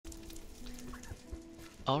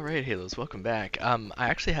Alright, Halos, welcome back. I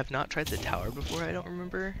actually have not tried the tower before, I don't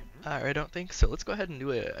remember, or I don't think, so let's go ahead and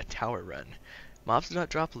do a tower run. Mobs do not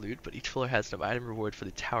drop loot, but each floor has an item reward for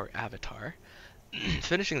the tower avatar.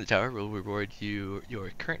 Finishing the tower will reward you your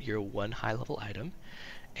current hero one high-level item,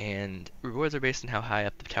 and rewards are based on how high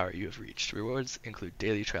up the tower you have reached. Rewards include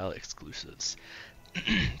daily trial exclusives.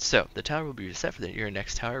 So, the tower will be reset for your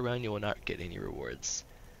next tower run. You will not get any rewards,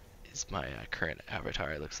 is my current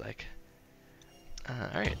avatar, it looks like.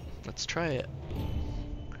 Alright, let's try it.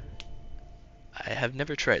 I have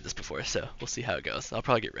never tried this before, so we'll see how it goes. I'll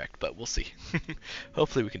probably get wrecked, but we'll see.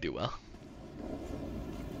 Hopefully we can do well.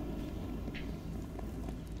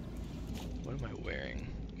 What am I wearing?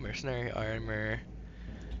 Mercenary armor,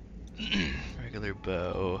 regular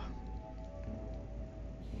bow,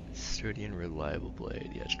 sturdy and reliable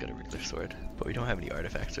blade. Yeah, just got a regular sword, but we don't have any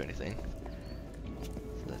artifacts or anything,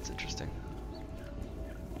 so that's interesting.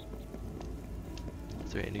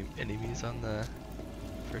 Is there any enemies on the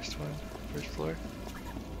first floor?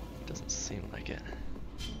 Doesn't seem like it.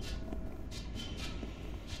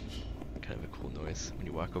 Kind of a cool noise when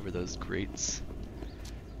you walk over those grates.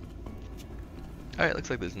 Alright, looks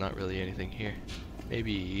like there's not really anything here.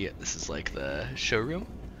 Maybe this is like the showroom?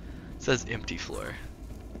 It says empty floor,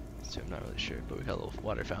 so I'm not really sure, but we got a little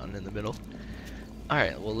water fountain in the middle.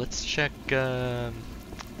 Alright, well let's check out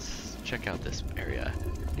this area.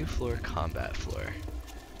 New floor, combat floor.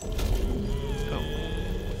 Oh,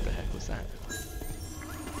 what the heck was that?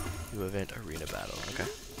 New event, arena battle, okay.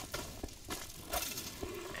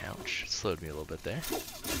 Ouch, slowed me a little bit there.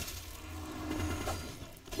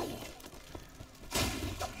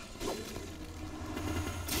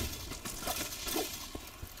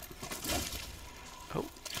 Oh.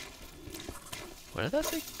 What did that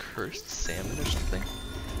say? Cursed salmon or something?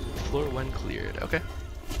 Floor 1 cleared, okay.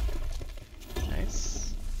 Nice.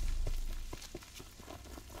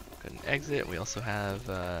 Got an exit. We also have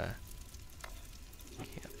camp.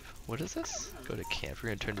 What is this? Go to camp. We're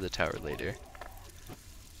gonna turn to the tower later.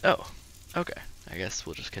 Oh, okay. I guess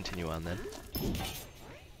we'll just continue on then.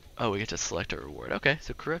 Oh, we get to select a reward. Okay,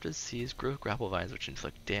 so corrupted seas grow grapple vines which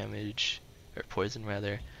inflict damage, or poison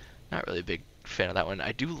rather. Not really a big fan of that one.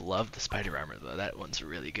 I do love the spider armor though. That one's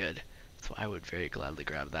really good. So I would very gladly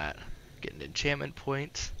grab that. Get an enchantment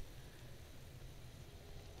point.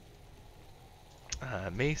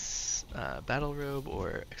 Mace, battle robe,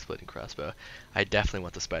 or exploding crossbow. I definitely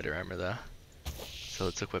want the spider armor though, so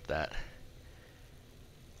let's equip that.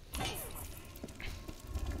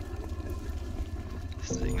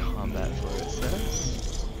 This is a combat floor, it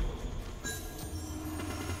says.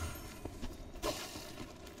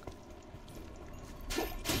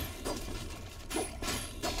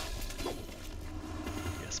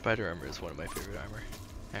 Yeah, spider armor is one of my favorite armor,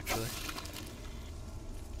 actually.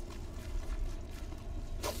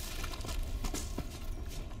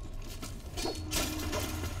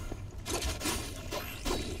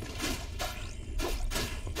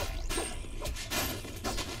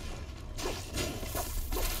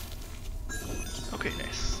 Okay,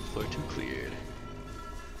 nice. Floor 2 cleared.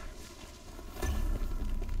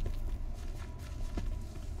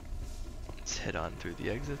 Let's head on through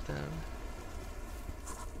the exit then.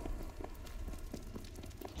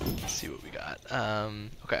 Let's see what we got.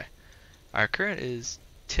 Okay. Our current is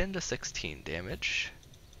 10 to 16 damage.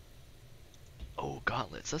 Oh,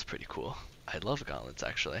 gauntlets. That's pretty cool. I love gauntlets,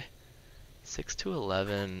 actually. 6 to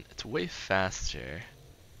 11. It's way faster.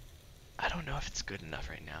 I don't know if it's good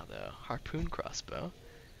enough right now, though. Harpoon crossbow.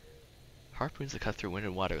 Harpoons that cut through wind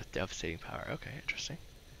and water with devastating power. Okay, interesting.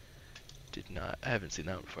 I haven't seen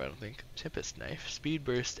that one before, I don't think. Tempest knife. Speed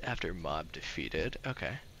burst after mob defeated.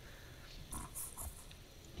 Okay.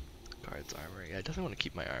 Guard's armor. Yeah, I definitely want to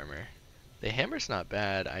keep my armor. The hammer's not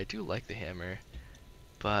bad. I do like the hammer.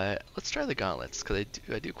 But let's try the gauntlets, because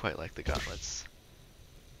I do quite like the gauntlets.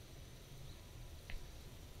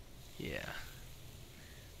 Yeah.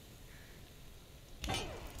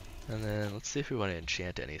 And then let's see if we want to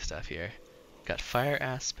enchant any stuff here. Got fire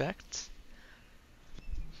aspect.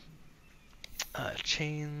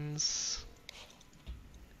 Chains.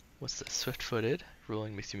 What's this? Swift-footed.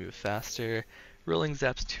 Rolling makes you move faster. Rolling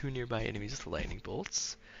zaps 2 nearby enemies with lightning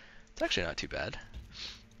bolts. It's actually not too bad.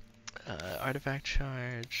 Artifact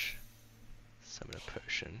charge. Summon a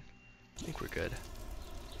potion. I think we're good.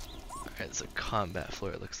 Alright, this is a combat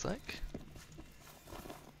floor it looks like.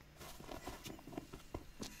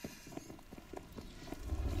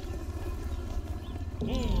 Oh,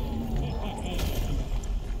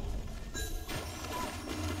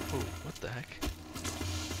 what the heck?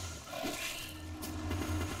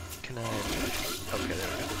 Can I... Okay, there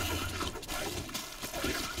we go.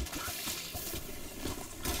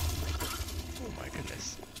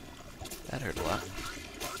 That hurt a lot.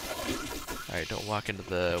 Alright, don't walk into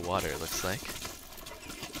the water, it looks like.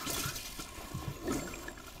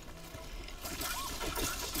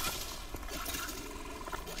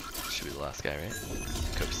 Should be the last guy, right?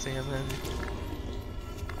 Cooked salmon.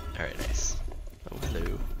 Alright, nice. Oh,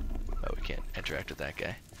 hello. Oh, we can't interact with that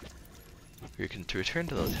guy. We can return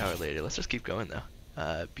to the tower later. Let's just keep going,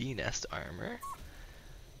 though. Bee nest armor.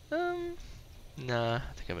 Nah,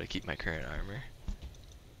 I think I'm gonna keep my current armor.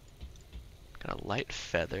 Got a light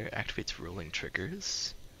feather, activates rolling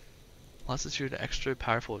triggers. Allows us to shoot an extra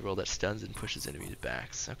powerful roll that stuns and pushes enemies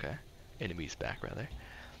backs. Okay. Enemies back, rather.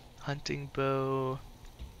 Hunting bow.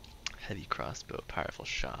 Heavy crossbow, powerful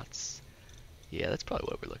shots. Yeah, that's probably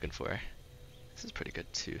what we're looking for. This is pretty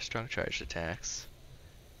good too. Strong charged attacks.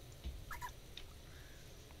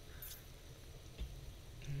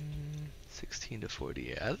 16 to 40.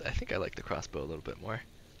 Yeah, I think I like the crossbow a little bit more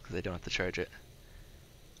because I don't have to charge it.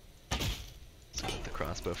 Let's go with the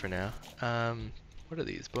crossbow for now. What are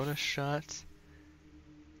these? Bonus shots?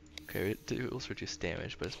 Okay, it will reduce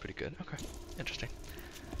damage, but it's pretty good. Okay, interesting.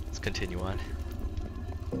 Let's continue on.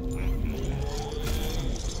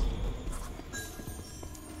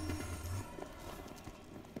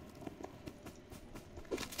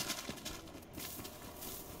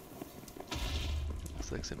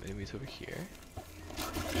 Looks like some enemies over here.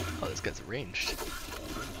 Oh, this guy's ranged.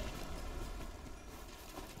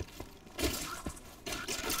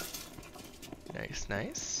 Nice,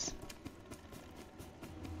 nice.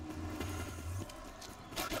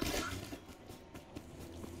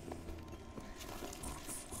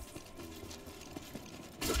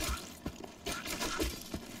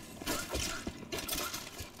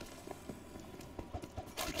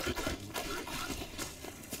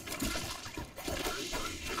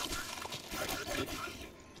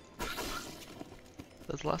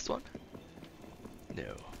 That's the last one?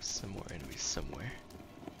 No, some more enemies somewhere.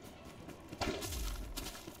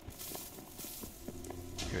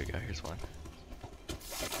 Here we go, here's one.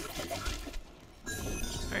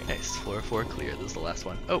 Alright, nice. Floor 4 clear. This is the last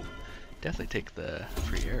one. Oh! Definitely take the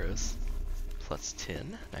free arrows. Plus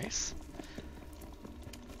 10. Nice.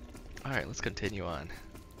 Alright, let's continue on.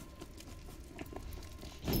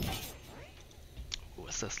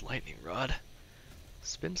 What's this? Lightning rod.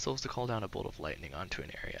 Spin souls to call down a bolt of lightning onto an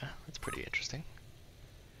area. That's pretty interesting.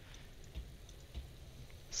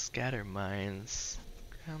 Scatter mines.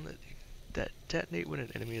 Ground that detonate when an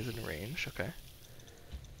enemy is in range. Okay.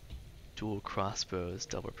 Dual crossbows,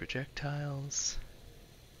 double projectiles.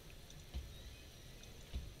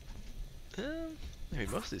 I mean,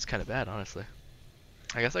 most of these kind of bad, honestly.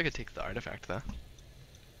 I guess I could take the artifact though.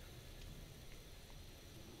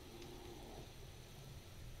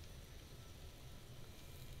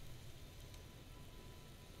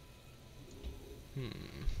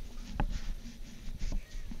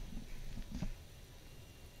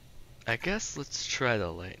 I guess let's try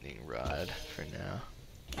the lightning rod for now.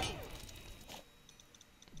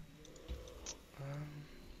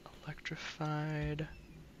 Electrified.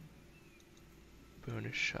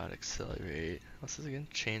 Bonus shot, accelerate. What's this again?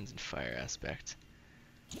 Chains and fire aspect.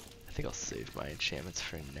 I think I'll save my enchantments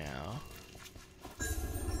for now.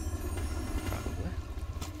 Probably.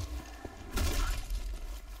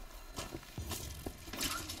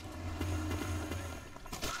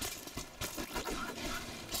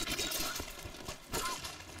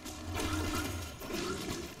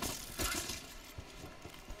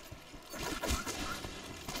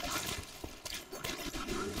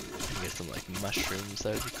 Some like mushrooms,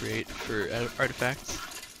 that would be great for artifacts,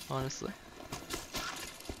 honestly.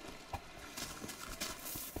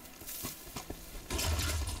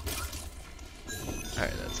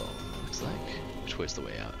 Alright, that's all it looks like. Which way's the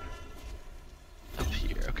way out? Up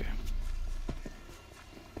here, okay.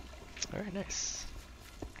 Alright, nice.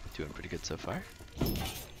 Doing pretty good so far.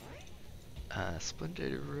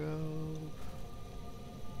 Splendid robe.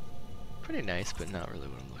 Pretty nice, but not really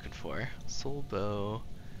what I'm looking for. Soul bow.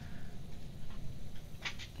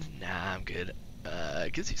 Nah, I'm good.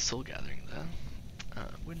 It gives you soul gathering though.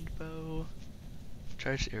 Wind bow.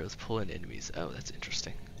 Charged arrows pull in enemies. Oh, that's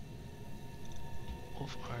interesting.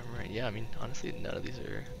 Wolf armor. Yeah, I mean, honestly, none of these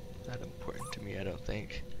are that important to me, I don't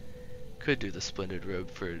think. Could do the splendid robe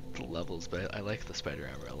for the levels, but I like the spider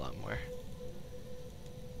armor a lot more.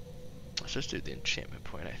 Let's just do the enchantment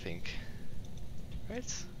point, I think.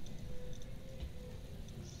 Right?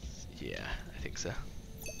 Yeah, I think so.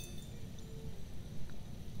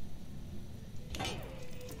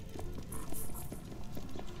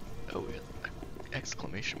 Oh, we have an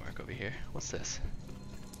exclamation mark over here. What's this?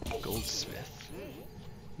 Goldsmith.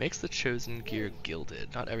 Makes the chosen gear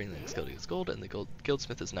gilded. Not everything that's gilded is gold, and the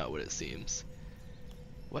guildsmith is not what it seems.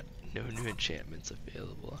 What? No new enchantments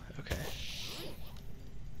available. Okay.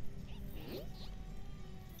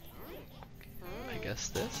 I guess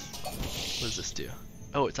this? What does this do?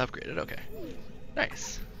 Oh, it's upgraded. Okay.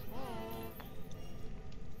 Nice.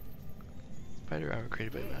 Spider armor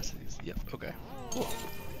created by masterpiece. Yep. Okay. Cool.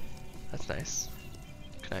 That's nice.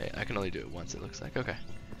 I can only do it once, it looks like. Okay.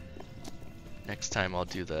 Next time I'll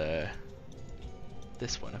do this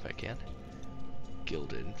one if I can.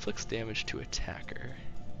 Gilded. Inflicts damage to attacker.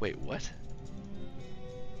 Wait, what?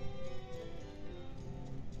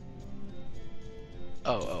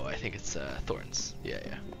 Oh, I think it's thorns. Yeah.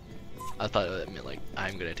 I thought that meant like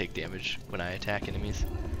I'm gonna take damage when I attack enemies.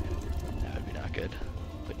 That would be not good.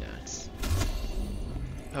 But no, it's...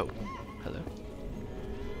 Oh, hello.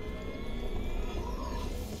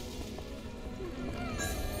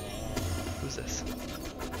 Who's this?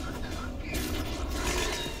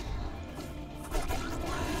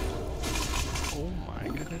 Oh my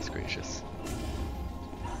goodness gracious.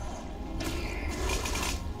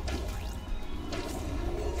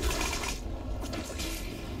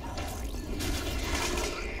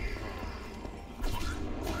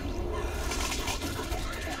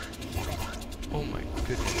 Oh my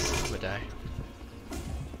goodness, I'm gonna die.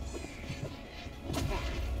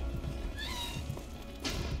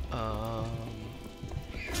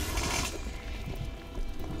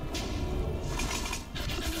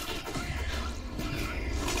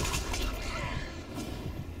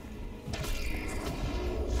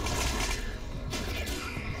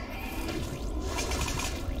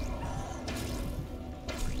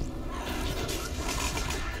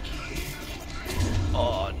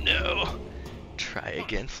 Oh no! Try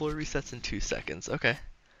again. Floor resets in 2 seconds. Okay.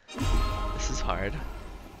 This is hard.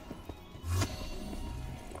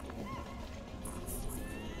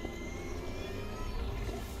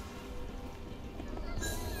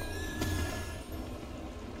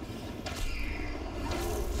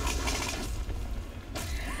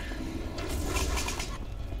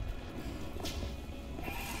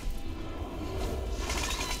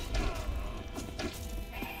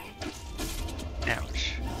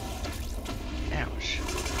 Ouch. Ouch.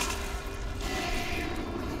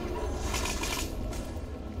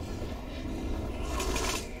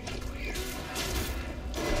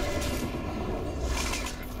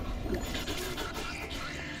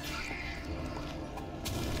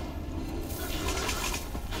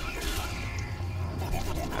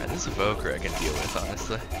 Alright, this evoker I can deal with,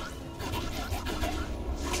 honestly.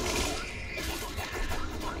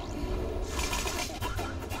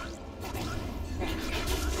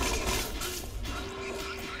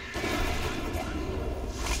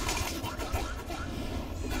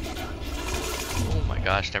 Oh my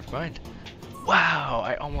gosh, never mind. Wow,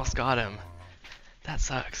 I almost got him. That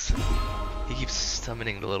sucks. He keeps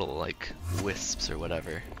summoning the little like wisps or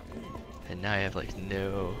whatever. And now I have like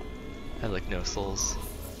no souls.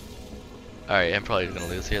 Alright, I'm probably gonna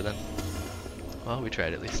lose here then. Well, we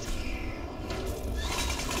tried at least.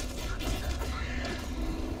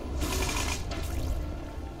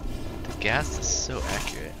 The gas is so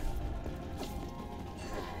accurate.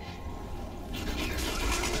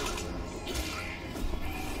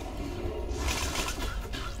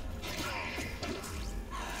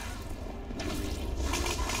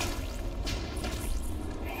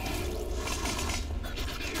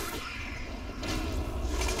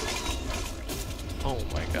 Oh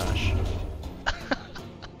my gosh.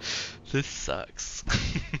 This sucks.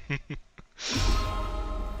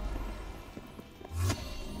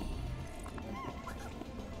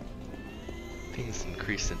 Things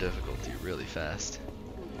increase in difficulty really fast.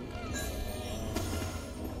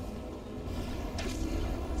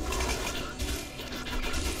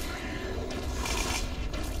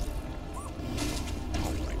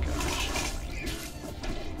 Oh my gosh.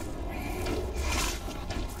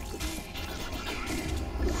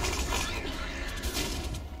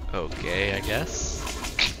 Okay, I guess.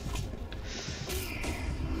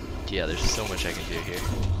 Yeah, there's so much I can do here.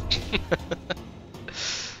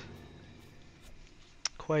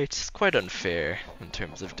 Quite unfair in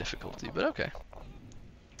terms of difficulty, but okay.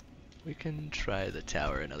 We can try the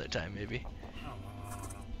tower another time, maybe.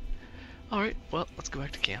 Alright, well, let's go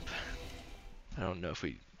back to camp. I don't know if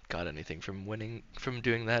we got anything from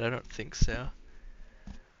doing that. I don't think so.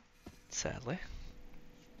 Sadly.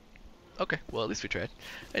 Okay, well at least we tried.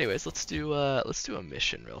 Anyways, let's do a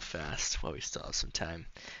mission real fast while we still have some time.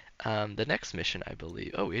 The next mission, I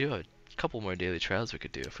believe. Oh, we do have a couple more daily trials we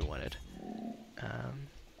could do if we wanted.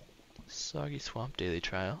 Soggy Swamp daily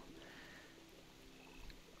trial.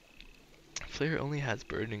 Player only has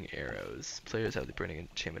burning arrows. Players have the burning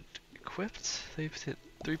enchantment equipped. They've hit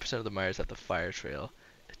 3% of the Myers have the fire trail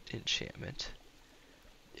enchantment.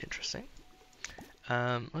 Interesting.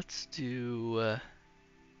 Let's do.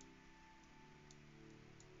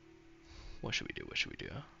 What should we do? What should we do?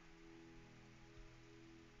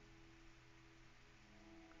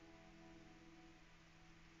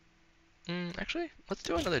 Actually, let's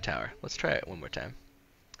do another tower. Let's try it one more time.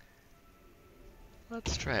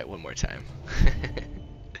 Let's try it one more time.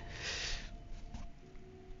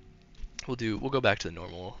 We'll go back to the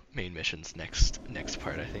normal main missions next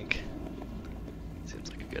part, I think. Seems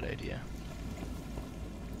like a good idea.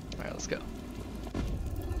 Alright, let's go.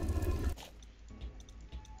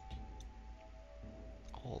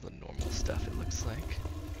 All the normal stuff, it looks like.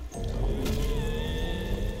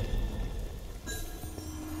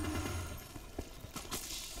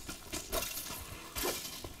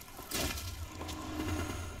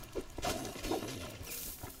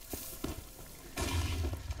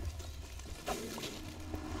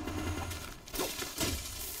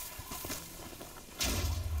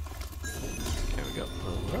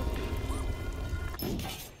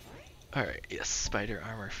 Alright, yes, spider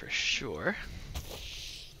armor for sure.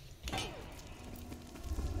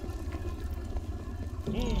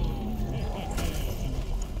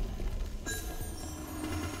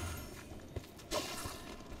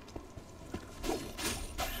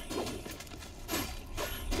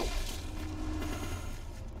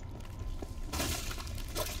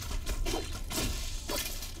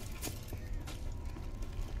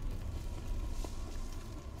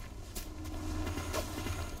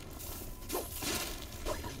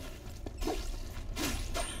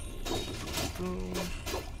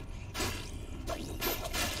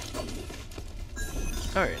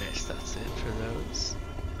 Alright, nice, that's it for those.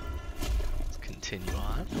 Let's continue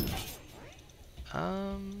on.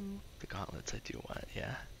 The gauntlets I do want,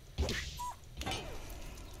 yeah.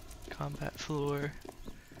 Combat floor.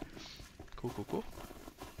 Cool, cool, cool.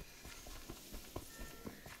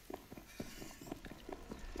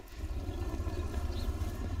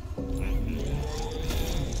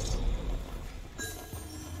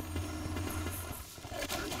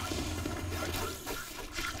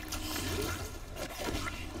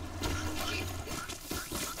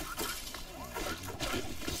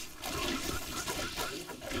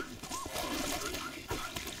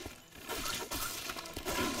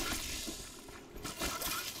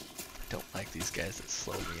 These guys that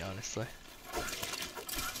slow me, honestly.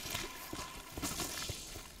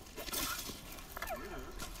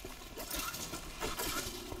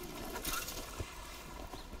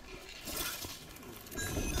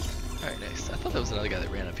 Alright, nice. I thought there was another guy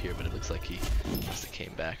that ran up here, but it looks like he must have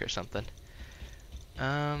came back or something.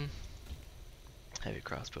 Heavy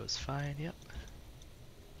crossbow is fine, yep.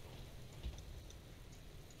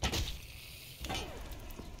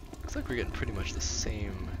 Looks like we're getting pretty much the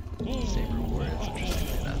same rewards,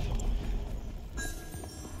 interestingly enough.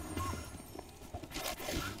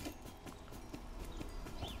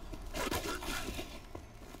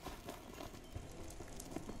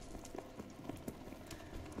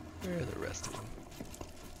 Where are the rest of them?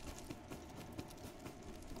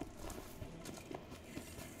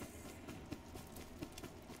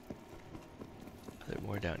 Are there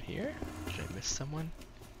more down here? Did I miss someone?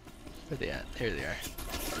 Where are they at? There they are.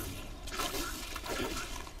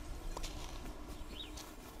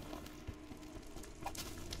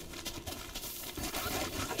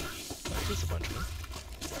 There's a bunch of them.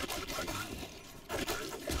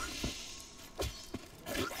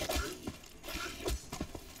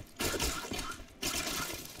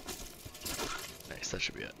 Nice, that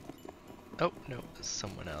should be it. Oh, no, there's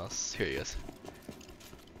someone else. Here he is.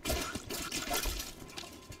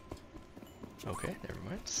 Okay, never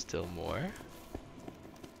mind. Still more.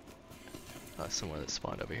 Oh, someone that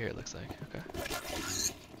spawned over here, it looks like. Okay.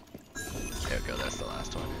 There we go, that's the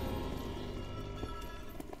last one.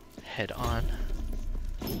 Head on.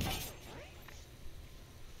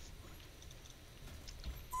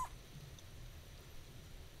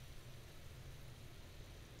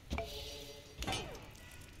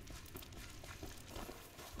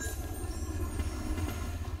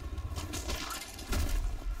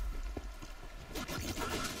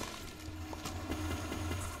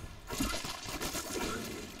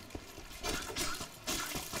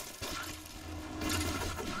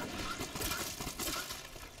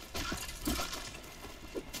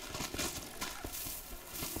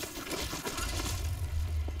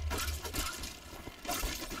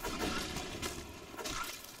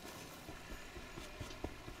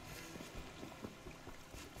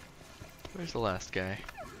 Where's the last guy?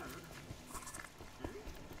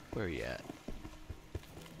 Where are you at?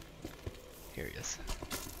 Here he is.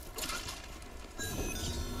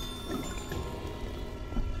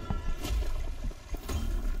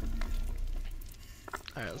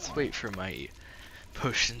 Alright, let's wait for my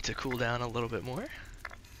potion to cool down a little bit more.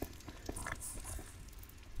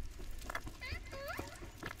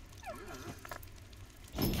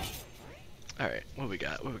 Alright, what we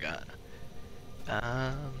got? What we got?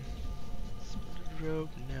 Spotted robe,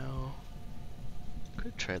 no.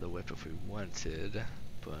 Could try the whip if we wanted,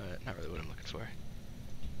 but not really what I'm looking for.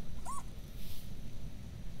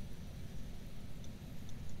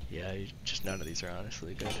 Yeah, just none of these are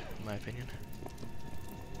honestly good, in my opinion.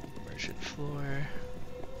 Merchant floor.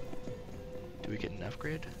 Do we get an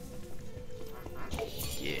upgrade?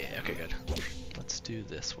 Yeah, okay, good. Let's do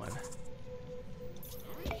this one.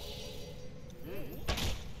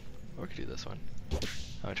 Or we could do this one. I'm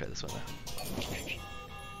gonna try this one though.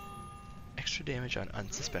 Extra damage on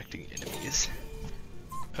unsuspecting enemies.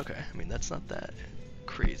 Okay, I mean that's not that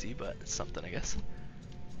crazy, but it's something I guess.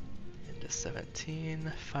 Into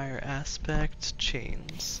 17, fire aspect,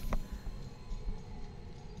 chains.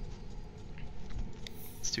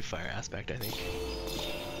 Let's do fire aspect, I think.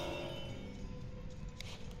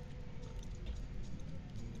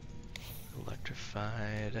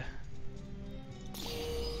 Electrified.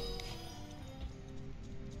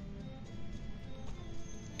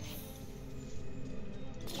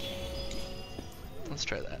 Let's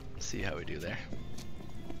try that, see how we do there.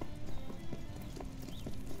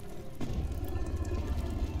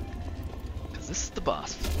 Because this is the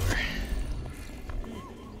boss floor.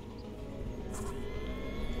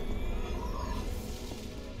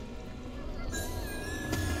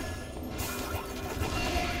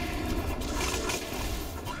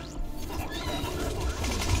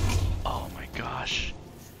 Oh my gosh.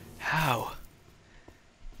 How?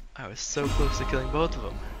 I was so close to killing both of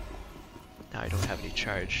them. Now I don't have any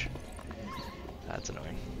charge. That's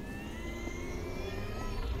annoying.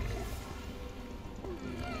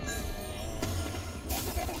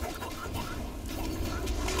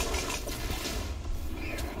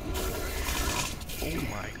 Oh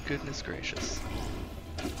my goodness gracious.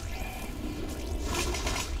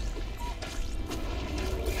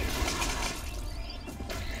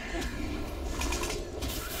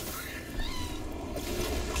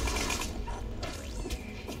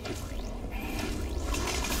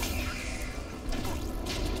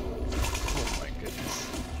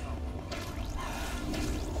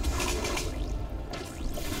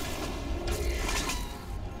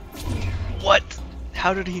 What?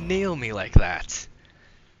 How did he nail me like that?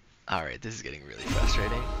 Alright, this is getting really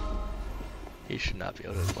frustrating. He should not be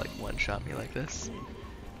able to like one-shot me like this,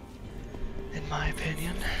 in my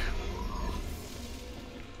opinion.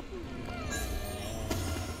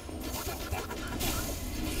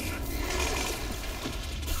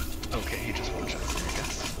 Okay, he just one-shots me, I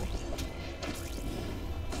guess.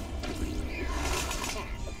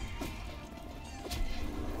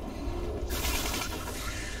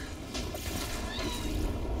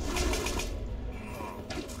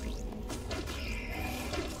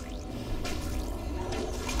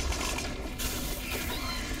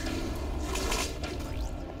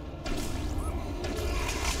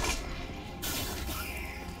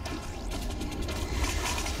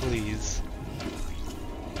 Please.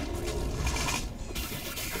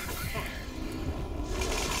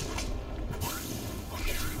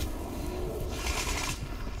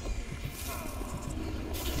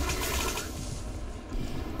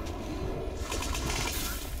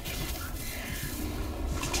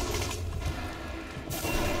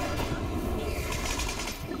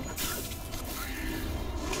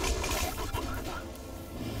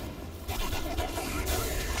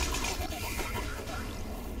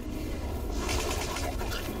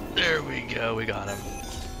 There we go, we got him.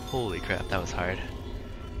 Holy crap, that was hard.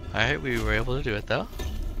 Alright, we were able to do it though.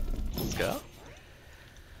 Let's go.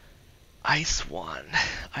 Ice Wand.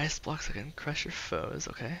 Ice blocks that can crush your foes.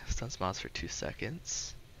 Okay, stuns mobs for 2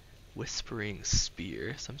 seconds. Whispering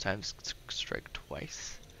Spear. Sometimes strike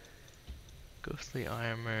twice. Ghostly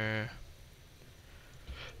Armor.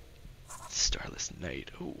 Starless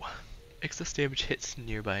Night. Ooh. Excess damage hits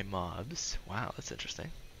nearby mobs. Wow, that's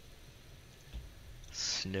interesting.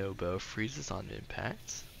 Snowbow freezes on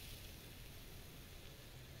impact.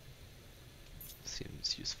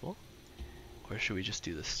 Seems useful. Or should we just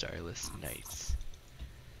do the Starless Nights?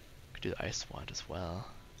 Could do the Ice Wand as well.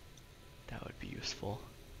 That would be useful.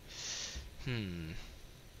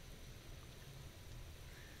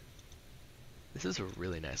 This is a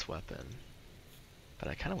really nice weapon. But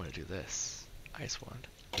I kind of want to do this. Ice Wand.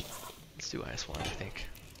 Let's do Ice Wand, I think.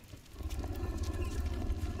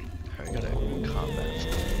 we got a combat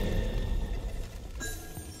floor.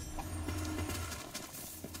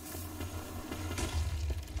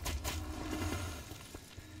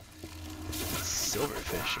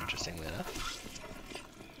 Silverfish, interestingly enough.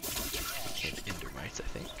 And endermites, I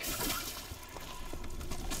think.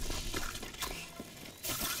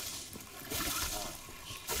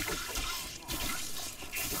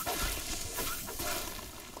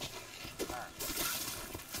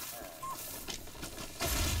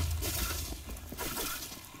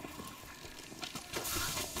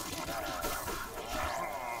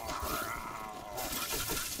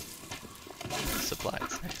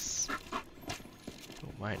 Supplies, nice.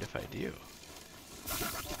 Don't mind if I do.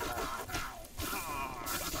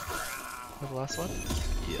 The last one?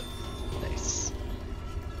 Yep. Nice.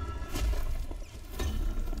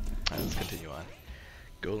 Alright, let's continue on.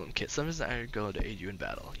 Golem kit. Summons an iron golem to aid you in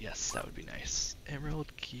battle. Yes, that would be nice.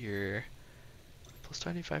 Emerald gear. Plus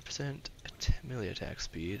 25% melee attack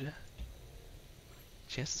speed.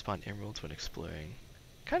 Chance to spawn emeralds when exploring.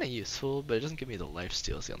 Kinda useful, but it doesn't give me the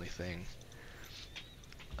lifesteal is the only thing.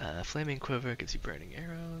 Flaming quiver gives you burning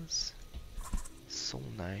arrows. Soul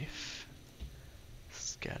knife.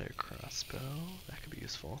 Scatter crossbow. That could be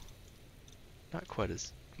useful. Not quite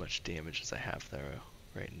as much damage as I have there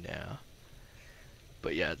right now.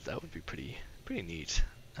 But yeah, that would be pretty neat.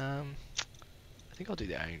 I think I'll do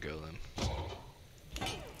the iron golem.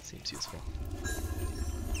 Seems useful.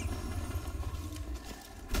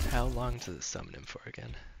 How long does it summon him for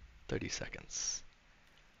again? 30 seconds.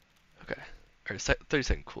 Okay. Or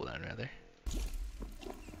 30-second cooldown, rather.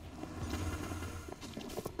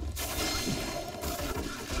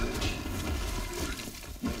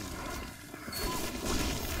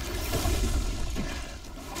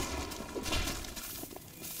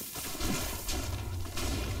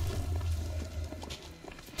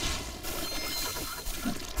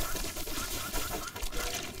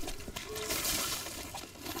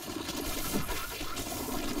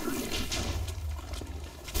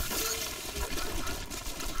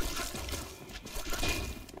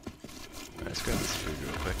 Let's grab this food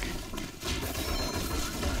real quick.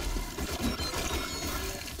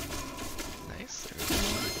 Nice, there we go.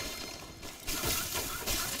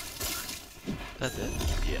 That's it?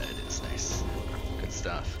 Yeah, it is nice. Good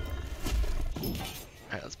stuff.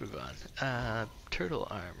 Alright, let's move on. Turtle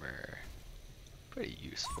armor. Pretty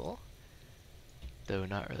useful. Though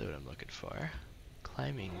not really what I'm looking for.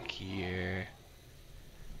 Climbing gear.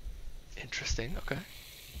 Interesting, okay.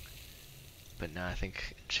 But now I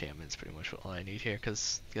think enchantment's pretty much all I need here,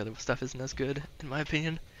 because the other stuff isn't as good, in my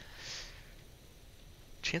opinion.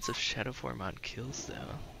 Chance of shadow form on kills,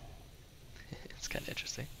 though. It's kind of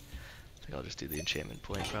interesting. I think I'll just do the enchantment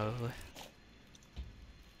point, probably.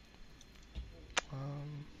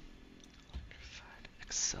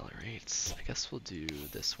 Accelerates. I guess we'll do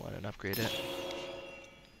this one and upgrade it.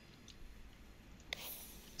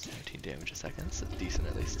 17 damage a second, so decent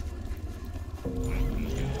at least.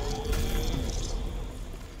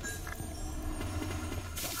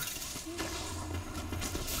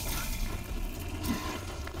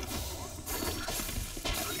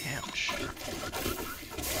 Ouch.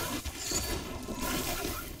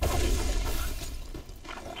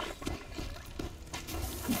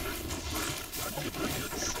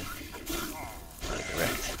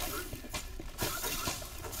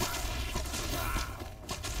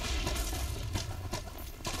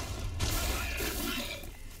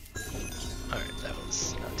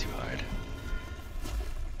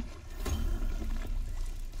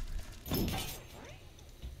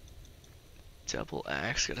 Double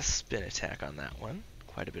axe, got a spin attack on that one.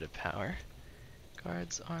 Quite a bit of power.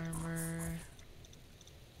 Guard's armor.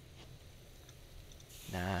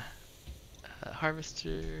 Nah.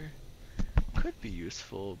 Harvester could be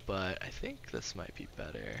useful, but I think this might be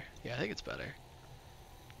better. Yeah, I think it's better.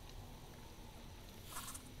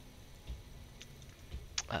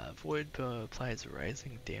 Void bow applies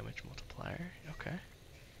rising damage multiplier. Okay.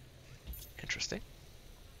 Interesting.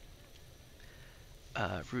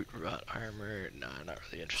 Root rot armor, nah, not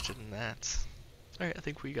really interested in that. Alright, I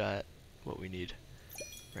think we got what we need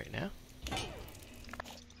right now.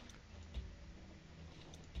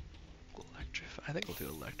 Electrify, I think we'll do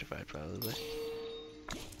electrified probably.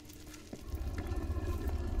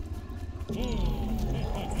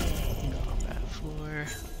 Combat floor.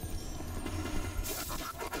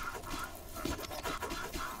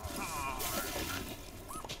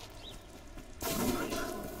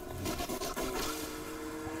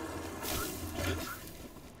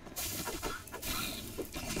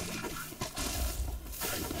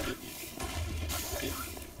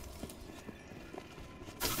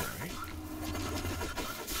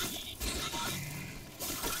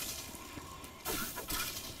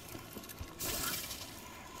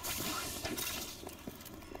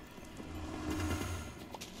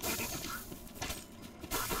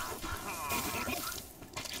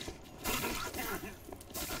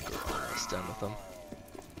 almost done with them.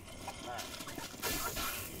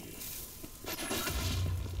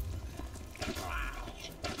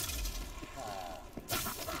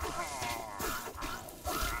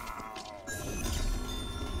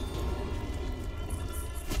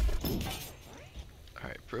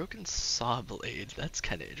 Alright, broken saw blade. That's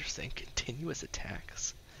kind of interesting. Continuous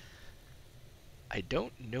attacks. I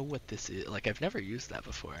don't know what this is. Like, I've never used that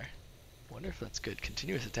before. Wonder if that's good.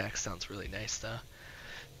 Continuous attack sounds really nice, though.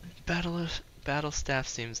 Battle staff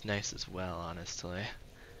seems nice as well, honestly.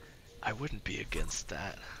 I wouldn't be against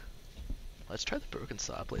that. Let's try the broken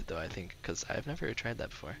saw blade, though, I think, because I've never tried that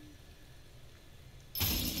before.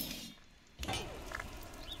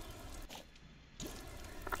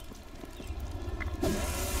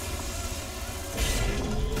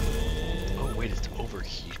 Oh, wait, it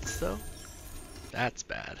overheats, though? That's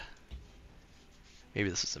bad. Maybe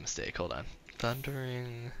this was a mistake. Hold on.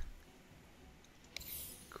 Thundering.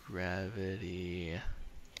 Gravity.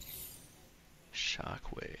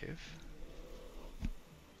 Shockwave.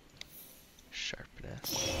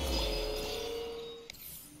 Sharpness.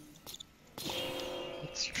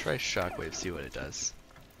 Let's try shockwave, see what it does.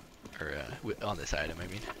 Or, on this item, I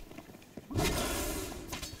mean.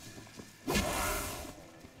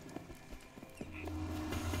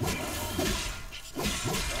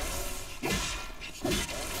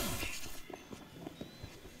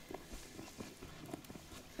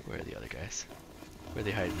 Where are the other guys? Where are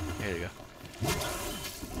they hiding? Here they go.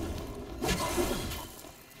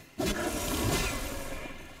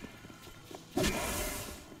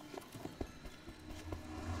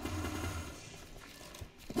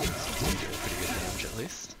 Seems to be doing pretty good damage at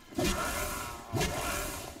least.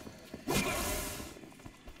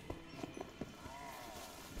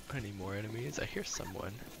 Any more enemies? I hear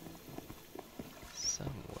someone.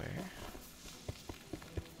 Somewhere.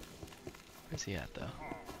 Where's he at though?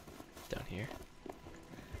 Down here.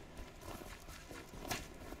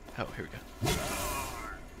 Oh, here we go.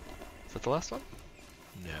 Is that the last one?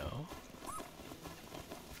 No.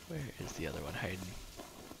 Where is the other one hiding?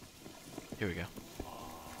 Here we go.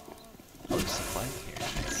 Oh, there's supply in here.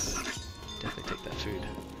 Nice. Definitely take that food.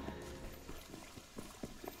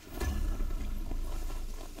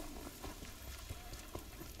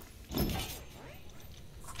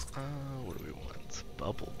 What do we want?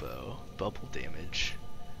 Bubble bow. Bubble damage.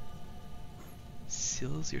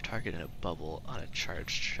 Seals your target in a bubble on a charged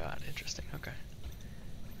shot. Interesting, okay.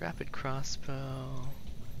 Rapid crossbow.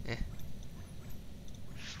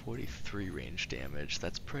 43 range damage,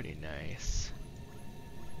 that's pretty nice.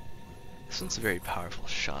 This one's very powerful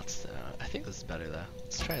shots though. I think this is better though.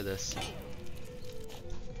 Let's try this.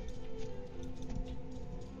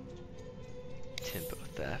 Tempo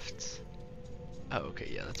theft. Oh, okay,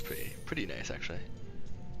 yeah, that's pretty nice actually.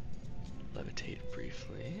 Levitate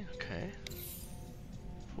briefly, okay.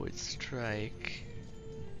 Void strike.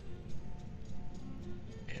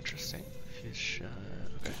 Interesting. Fuse shot.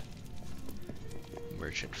 Okay.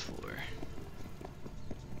 Merchant floor.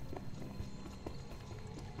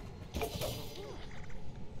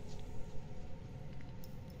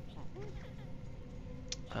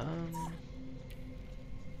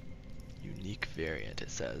 Unique variant, it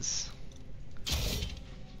says.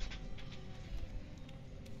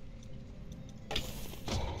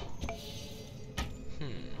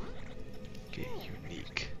 Okay,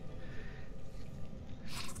 unique.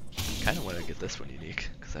 Kind of want to get this one unique,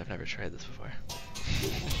 because I've never tried this before.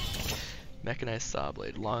 Mechanized saw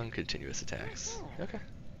blade, long continuous attacks. Okay.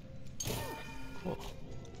 Cool.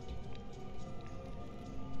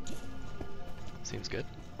 Seems good.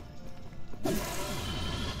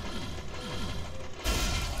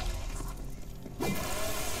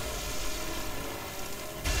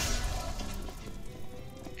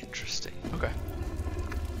 Interesting. Okay.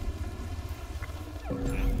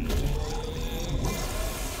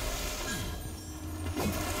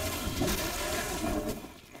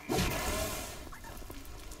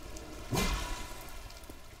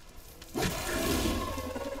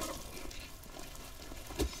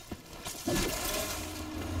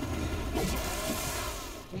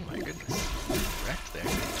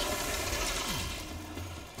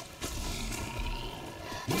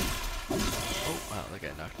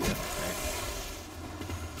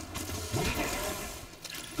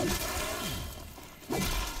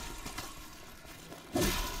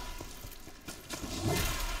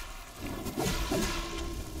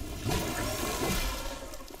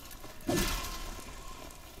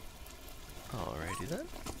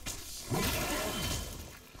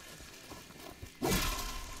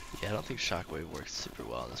 Yeah, I don't think shockwave works super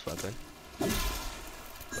well on this weapon, but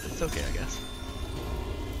it's okay, I guess.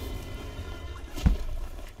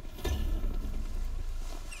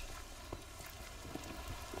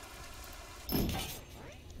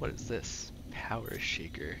 What is this? Power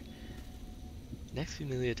Shaker. Next few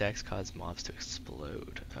melee attacks cause mobs to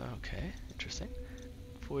explode. Okay, interesting.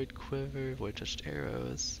 Void Quiver, Void Touched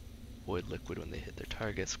Arrows, Void Liquid when they hit their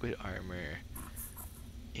target, Squid Armor,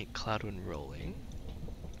 Ink Cloud when rolling.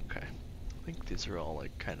 Okay, I think these are all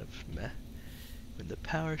like kind of meh. When the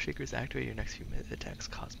Power Shaker is activated, your next few melee attacks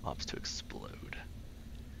cause mobs to explode.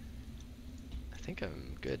 I think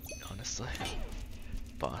I'm good, honestly.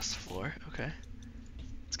 Boss floor, okay.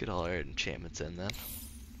 Let's get all our enchantments in then.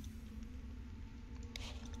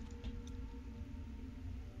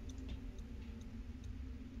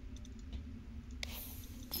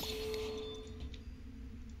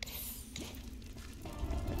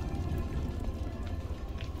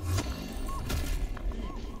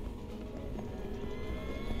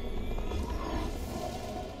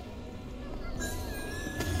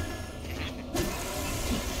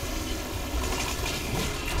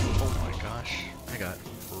 I got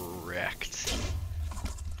wrecked.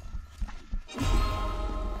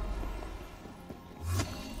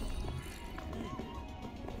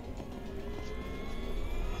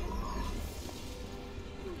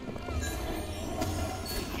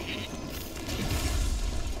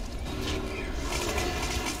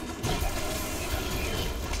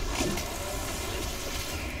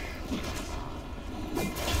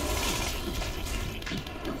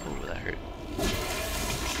 Oh, that hurt.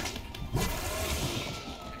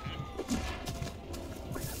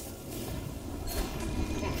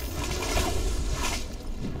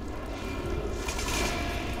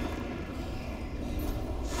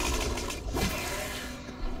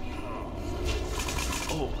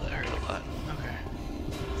 Oh, that hurt a lot. Okay.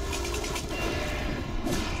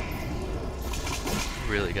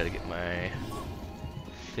 Really gotta get my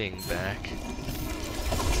thing back.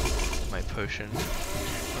 My potion.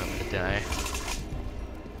 Or I'm gonna die.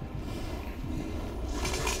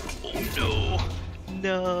 Oh no!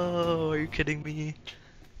 No! Are you kidding me?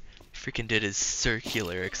 Freaking did his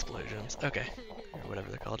circular explosions. Okay. Or whatever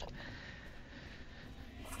they're called.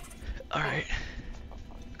 Alright.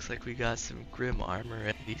 Looks like we got some Grim Armor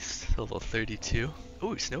at least, level 32.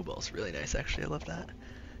 Ooh, Snowball's really nice actually, I love that.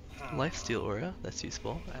 Lifesteal Aura, that's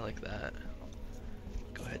useful, I like that.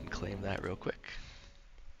 Go ahead and claim that real quick.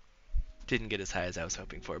 Didn't get as high as I was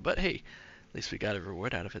hoping for, but hey, at least we got a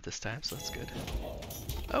reward out of it this time, so that's good.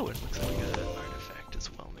 Oh, and it looks like we got an artifact as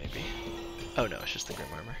well, maybe. Oh no, it's just the Grim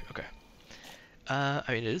Armor, okay. I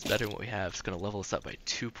mean, it is better than what we have. It's going to level us up by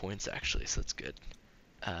 2 points actually, so that's good.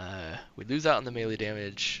 We lose out on the melee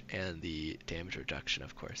damage and the damage reduction,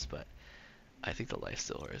 of course, but I think the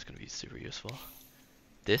lifesteal aura is going to be super useful.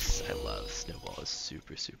 This I love. Snowball is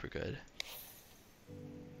super, super good.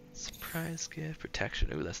 Surprise gift,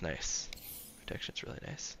 protection. Ooh, that's nice. Protection's really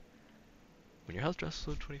nice. When your health drops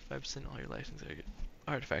below 25%, all your life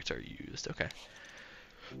artifacts are used. Okay.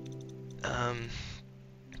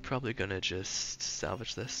 Probably gonna just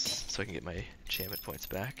salvage this so I can get my enchantment points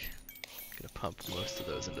back. Gonna pump most of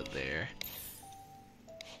those into there.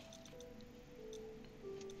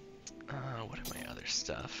 What are my other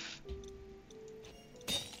stuff?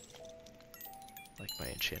 Like my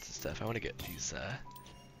enchants and stuff. I want to get these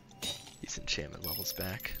enchantment levels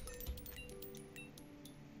back.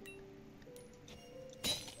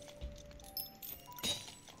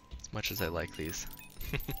 As much as I like these,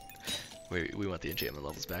 we want the enchantment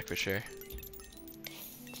levels back for sure.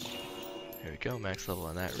 There we go, max level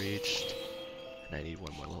on that reached. And I need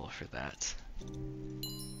one more level for that.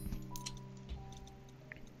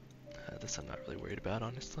 This I'm not really worried about,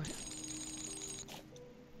 honestly.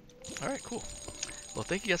 Alright, cool. Well,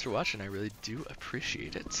 thank you guys for watching. I really do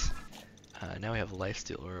appreciate it. Now we have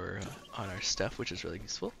lifesteal aura on our stuff, which is really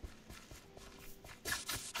useful.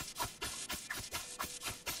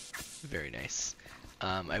 Very nice.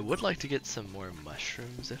 I would like to get some more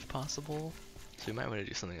mushrooms if possible, so we might want to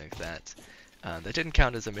do something like that. That didn't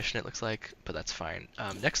count as a mission, it looks like, but that's fine.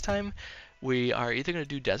 Next time, we are either going to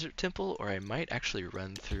do Desert Temple, or I might actually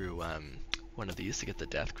run through one of these to get the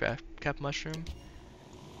Death Cap Mushroom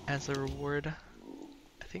as a reward.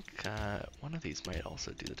 I think one of these might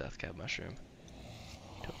also do the Death Cap Mushroom.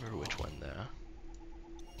 Don't remember which one though.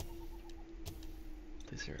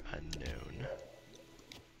 These are unknown.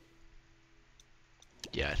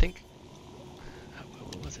 Yeah, I think...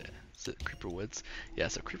 what was it? Is it Creeper Woods? Yeah,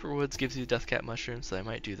 so Creeper Woods gives you Death Cap Mushroom, so I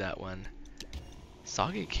might do that one.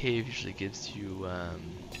 Soggy Cave usually gives you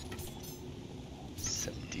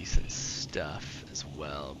some decent stuff as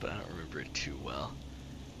well, but I don't remember it too well.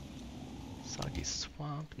 Soggy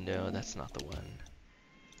Swamp? No, that's not the one.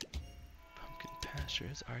 Pumpkin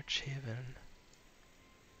Pastures, Arch-Haven.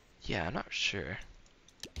 Yeah, I'm not sure.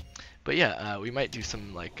 But yeah, we might do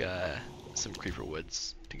some like some creeper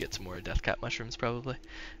woods to get some more death cap mushrooms probably.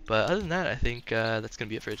 But other than that, I think that's gonna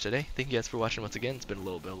be it for today. Thank you guys for watching once again. It's been a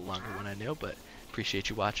little bit longer one, I know, but appreciate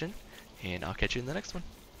you watching, and I'll catch you in the next one.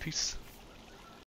 Peace.